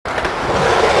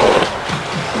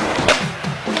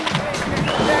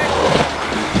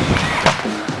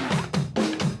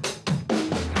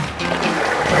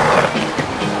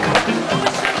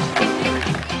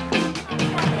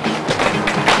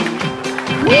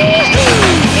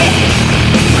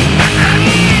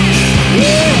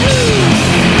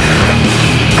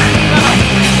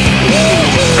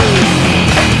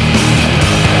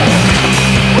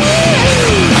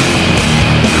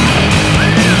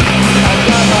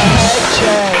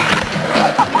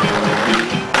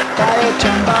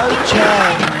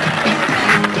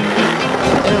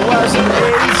It wasn't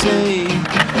easy,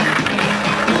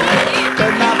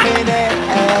 but nothing it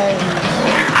ends.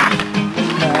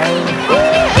 No.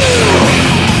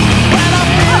 When I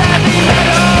feel heavy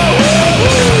metal,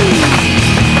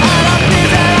 and I feel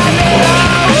that I need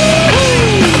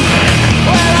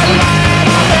when I lie and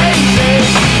I'm easy,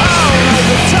 all of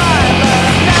the time, but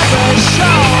I never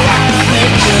show I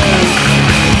need you.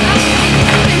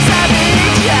 Please I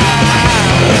need you.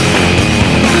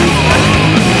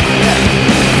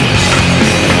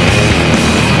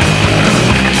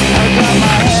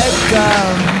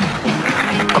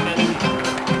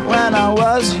 When I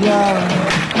was young,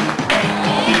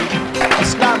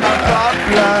 it's not my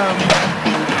problem.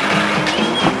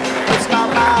 It's not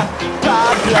my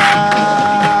problem.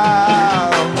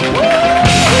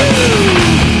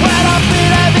 When I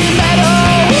feel heavy metal,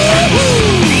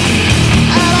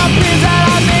 and I feel that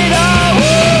I need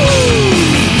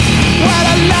when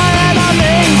I lie and I'm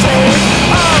easy,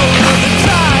 all of the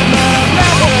time, but I'm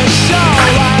never sure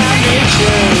why I need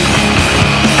you.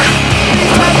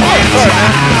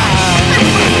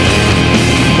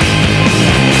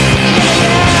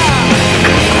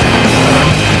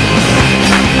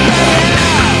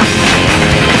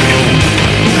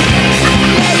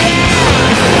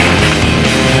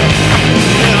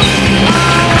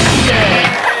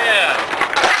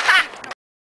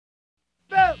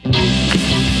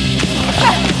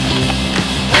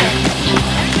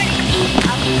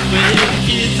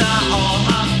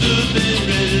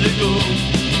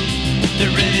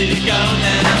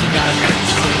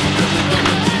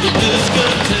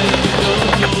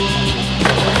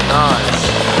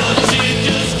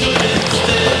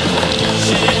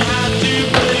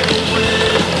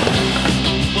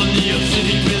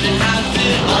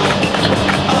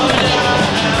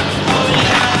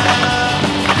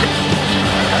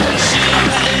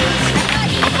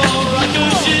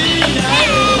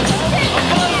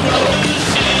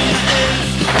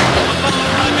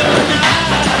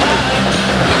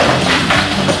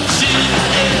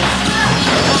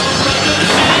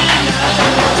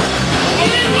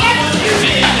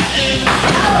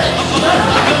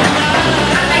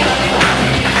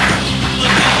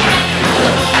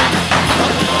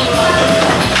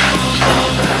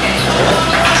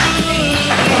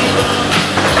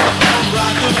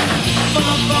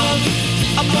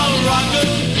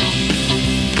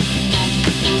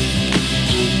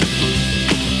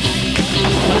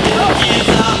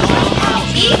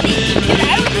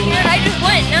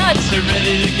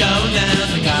 Ready to go now,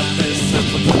 I got this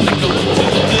simple. I go to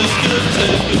the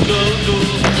discotheque, go.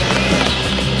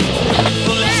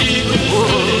 But she just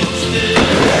couldn't stay.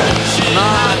 She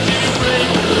had to break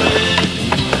away.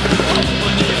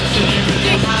 When the city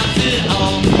really has it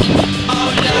all. Oh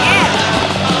yeah.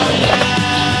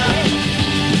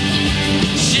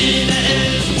 Sheena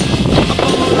is a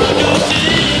bum rocker,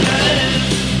 Sheena is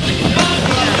a bum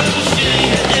rocker,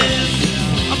 Sheena is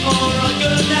a bum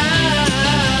rocker now.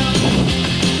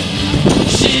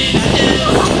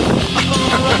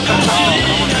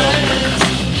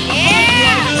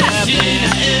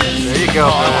 There you go,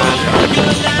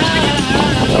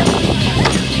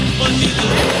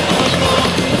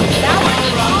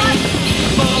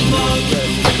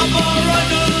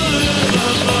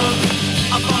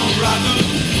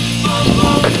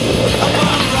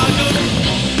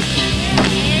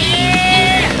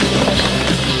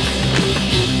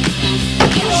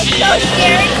 So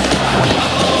scary.